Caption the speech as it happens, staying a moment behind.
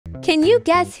Can you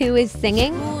guess who is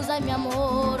singing?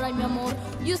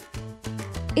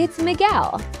 It's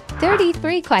Miguel.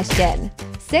 33 question.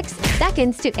 6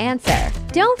 seconds to answer.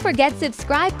 Don't forget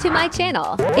subscribe to my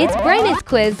channel. It's Brainyz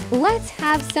quiz. Let's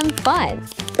have some fun.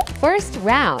 First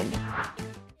round.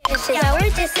 This is how we're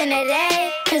just in a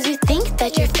day. Cause you think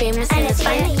that you're famous and it's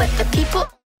funny, but the people.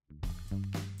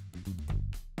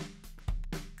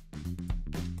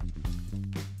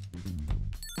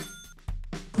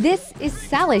 This is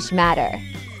Salish matter.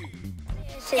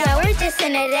 This is how we're just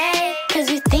in a day. Cause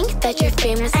you think that you're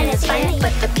famous and it's funny,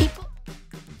 but the people.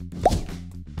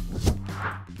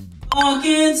 Walk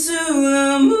into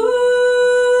the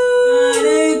moon,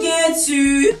 trying to get to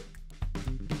you.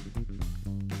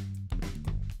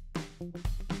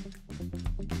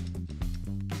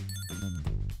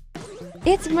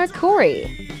 It's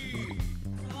Mercury.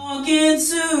 Walk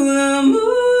into the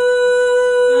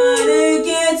moon, trying to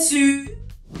get to you.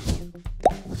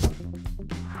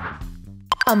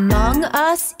 Among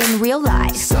Us in real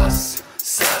life. Sus.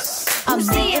 Who's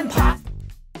the imposter?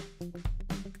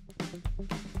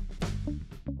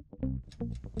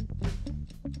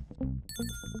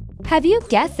 Have you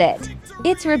guessed it?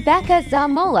 It's Rebecca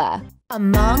Zamola.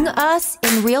 Among Us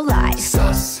in real life.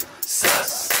 Sus.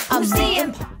 Who's the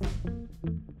imposter?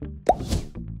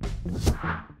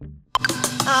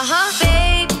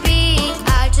 Baby,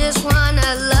 I just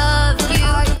wanna love you.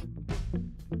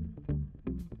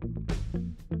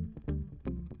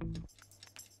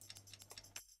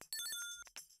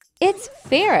 It's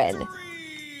Farron.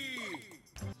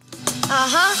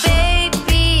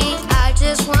 Baby, I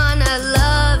just wanna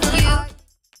love you.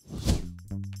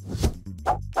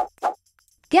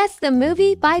 Guess the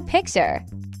movie by picture.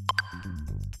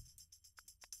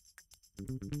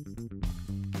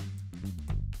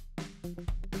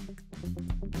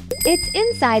 It's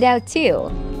Inside Out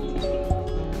 2.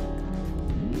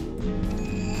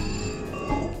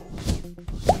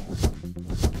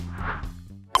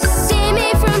 Save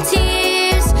me from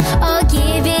tears, I'll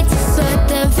give it but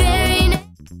the very next.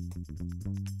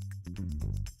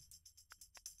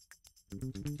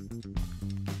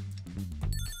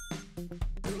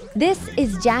 This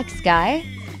is Jack Sky.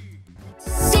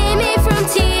 Save me from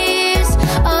tears,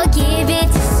 I'll give it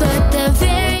but the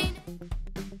very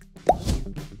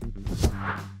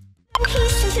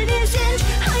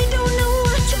I don't know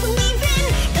what to believe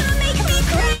in. Gonna make me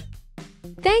cry.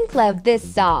 Thank love this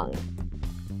song.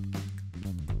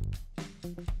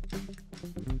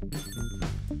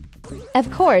 Of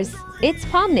course, it's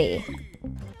Pomni. I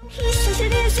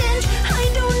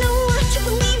don't know what to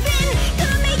believe in.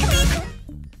 Gonna make me cry.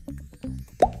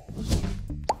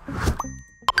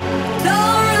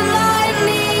 Don't remind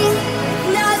me,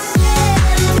 not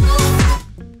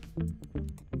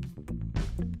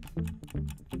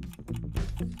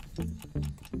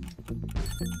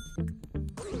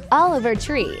Oliver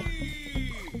Tree.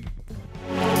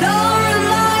 Don't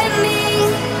remind me,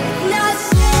 not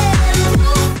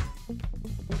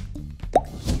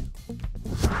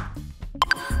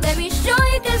let me show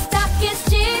you the stock is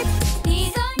cheap.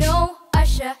 These are no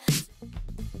Usher.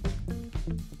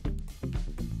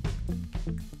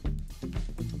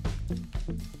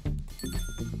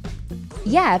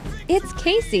 Yep, it's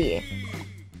Casey.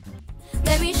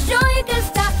 Let me show you the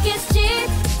stock is cheap.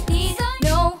 These are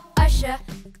no Usher.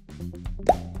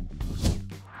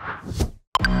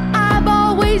 I've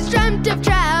always dreamt of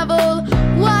travel.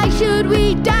 Why should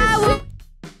we die?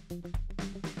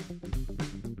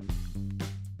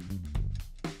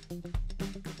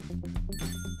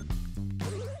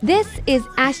 This is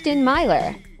Ashton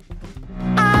Myler.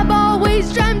 I've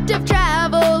always dreamt of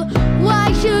travel.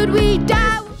 Why should we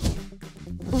die?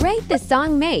 Rate the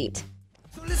song Mate.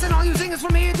 So listen, all you singers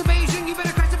from here to Beijing, you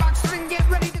better crash the box and get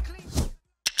ready to clean.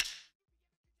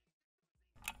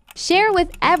 Share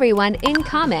with everyone in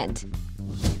comment.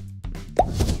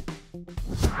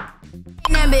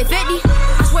 That bit 50.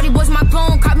 I swear these boys my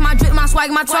clone. Copy my drip, my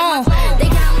swag, my tone. They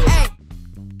got hey.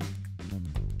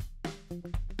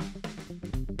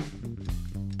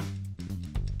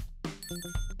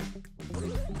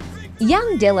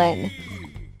 Young Dylan.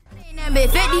 That bit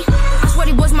 50. I swear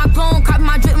these boys my clone. Copy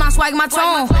my drip, my swag, my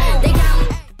tone. They got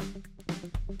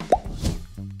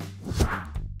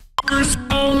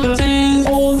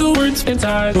all the words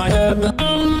inside my head.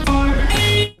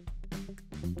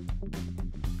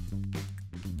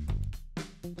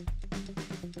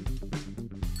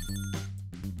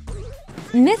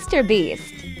 Mr.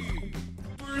 Beast.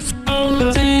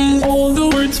 All the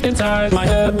words inside my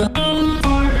head.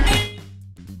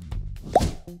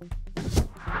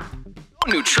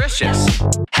 Nutritious.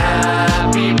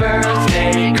 Happy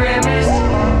birthday, Grimace.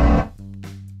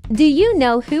 Do you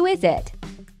know who is it?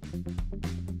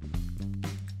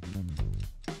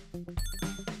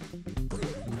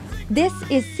 This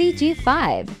is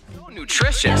CG5.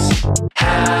 Nutritious.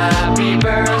 Happy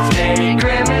birthday,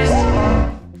 Grimace.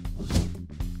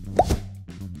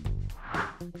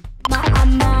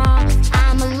 Mama,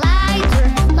 I'm a lighter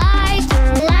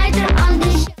on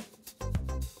this.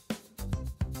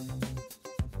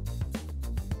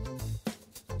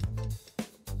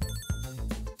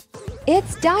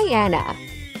 It's Diana.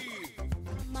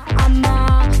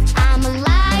 Mama, I'm a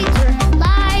lighter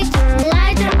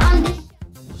on this.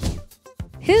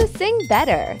 Who sing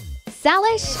better?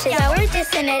 Salish Yeah, we're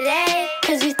just in a day,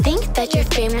 cause you think that you're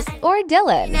famous. or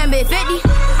Dylan? Damn bit 50.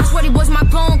 I swear he was my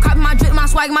clone. Copy my drip, my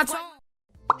swag, my tone.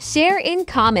 Share in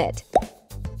comment.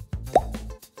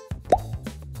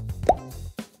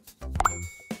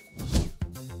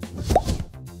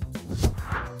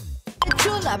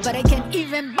 Chula, but I can't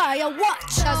even buy a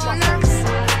watch. That's what hurts.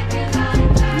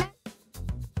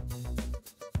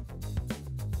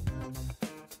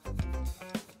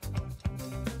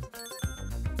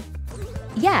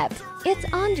 Yep,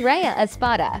 it's Andrea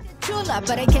Espada. Chula,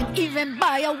 but I can't even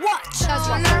buy a watch. That's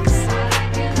what hurts.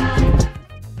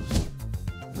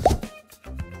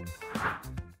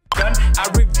 I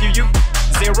review you,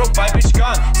 05 is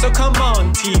gone. So come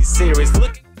on, T-Series,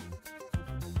 look.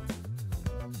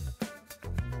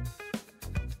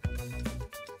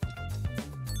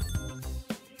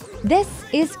 This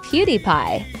is PewDiePie.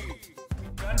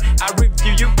 I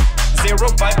review you,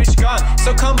 05 is gone.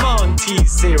 So come on,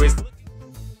 T-Series.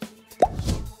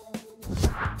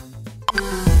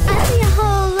 I see a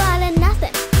whole lot of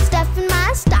nothing, stuff in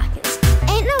my stockings.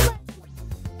 Ain't no.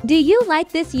 Do you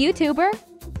like this YouTuber?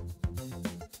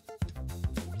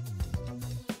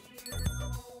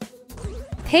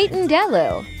 Peyton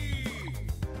Delu.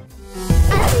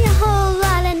 I see a whole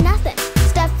lot of nothing,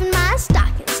 stuff in my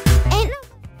stockings. Ain't no.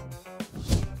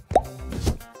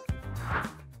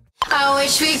 I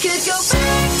wish we could go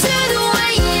back to the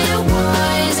way it was.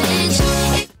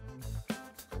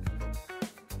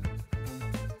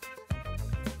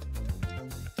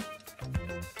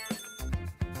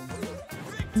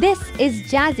 This is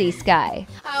Jazzy Sky.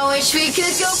 I wish we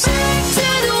could go back to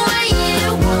the way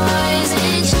it was.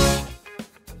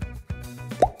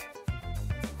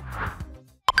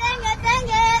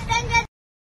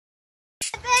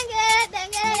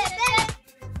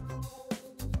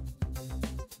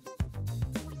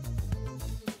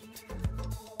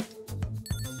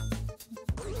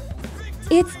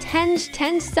 It's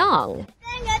Ten's song.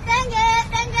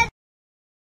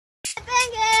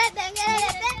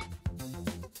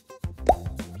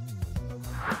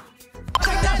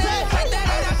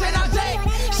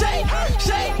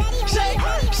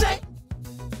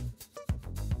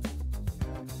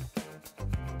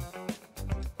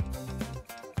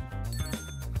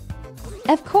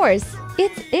 Of course,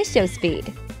 it's Isho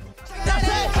Speed.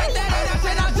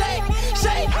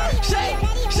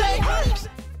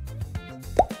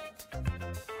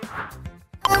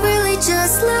 I really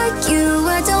just like you,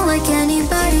 I don't like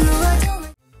anybody.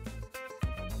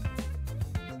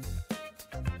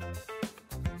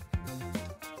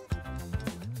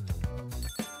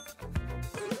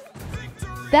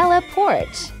 Bella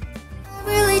Porch. I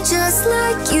really just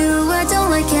like you, I don't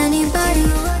like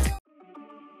anybody.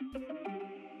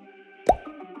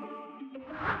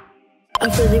 I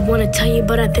really wanna tell you,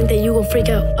 but I think that you gon' freak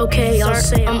out. Okay, I'll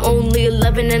say I'm only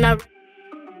 11 and I.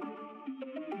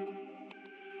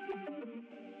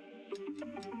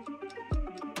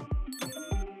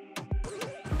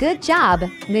 Good job,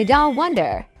 Midal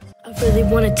Wonder. I really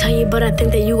wanna tell you, but I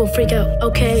think that you gon' freak out.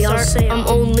 Okay, I'll say I'm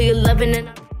only 11 and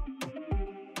I.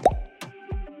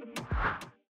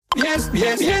 Yes,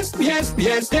 yes, yes, yes,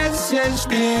 yes, yes, yes,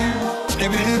 yes.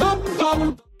 Give it up,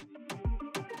 up.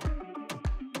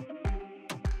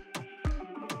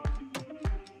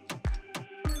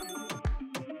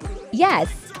 Yes,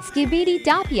 Skibidi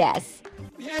Dop Yes.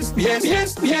 Yes, yes,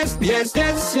 yes, yes, yes,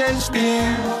 yes, yes,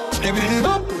 yes. Give it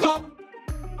up, up.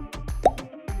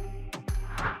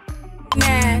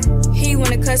 Mad, he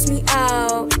wanna cuss me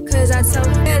out, cause I told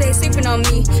him that they sleeping on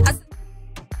me.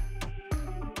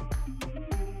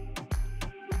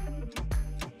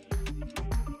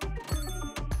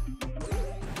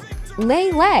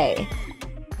 Lay.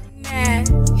 Mad,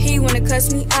 he wanna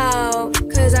cuss me out,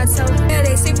 cause I told him that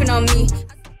they sleeping on me.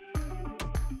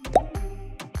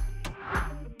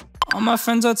 All my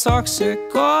friends are toxic,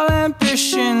 all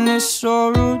ambition is so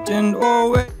rude and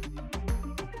always.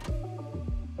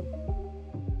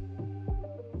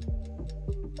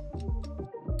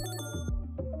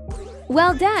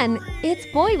 Well done, it's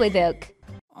Boy with Oak.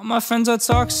 All my friends are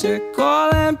toxic.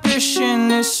 All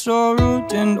ambition is so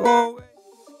rude and always.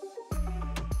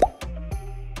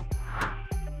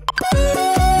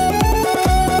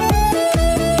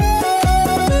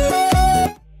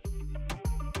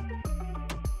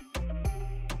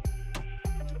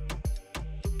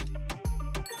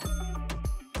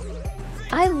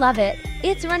 I love it.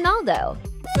 It's Ronaldo.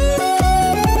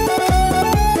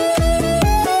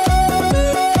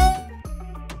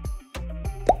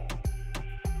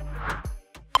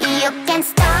 You can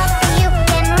stop, you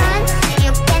can run,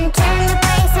 you can turn the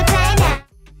place upside down.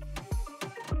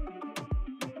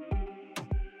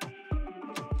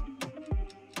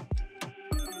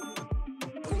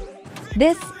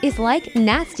 This is like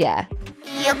Nastya.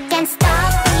 You can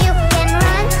stop, you can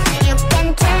run, you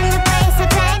can turn the place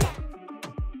upside down.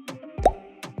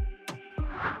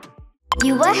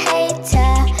 You a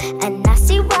hater, and I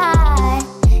see why.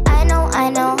 I know, I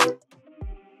know.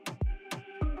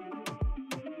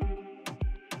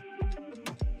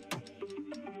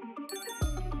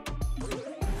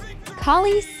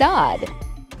 Kali Saad.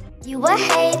 You a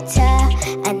hater,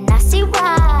 and I see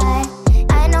why.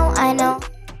 I know, I know.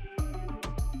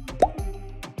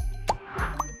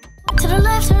 To the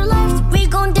left, we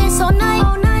gon' dance all night,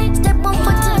 all night. Step on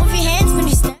foot, move your hands when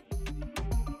you step.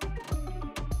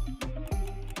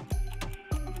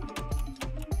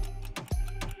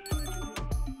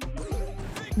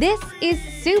 This is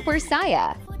Super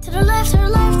Saya. To the left,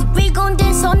 we gon'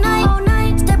 dance all night, all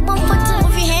night. Step on foot,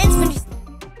 move your hands when you step.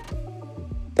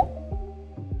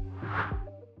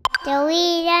 The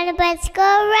wheel on the bus go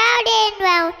round and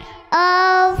round,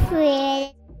 all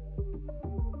free.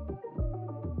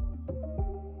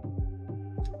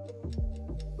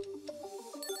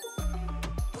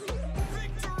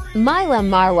 Mila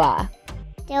Marwa.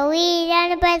 The wheel on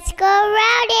the bus go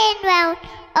round and round,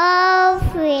 all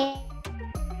free.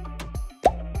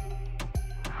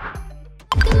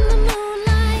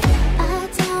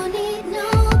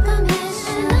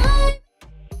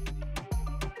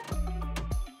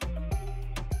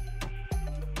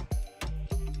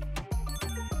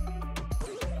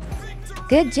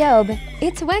 Good job.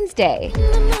 It's Wednesday.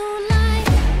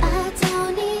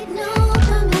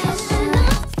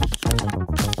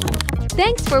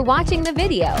 Thanks for watching the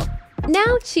video.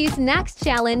 Now choose next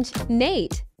challenge,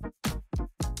 Nate.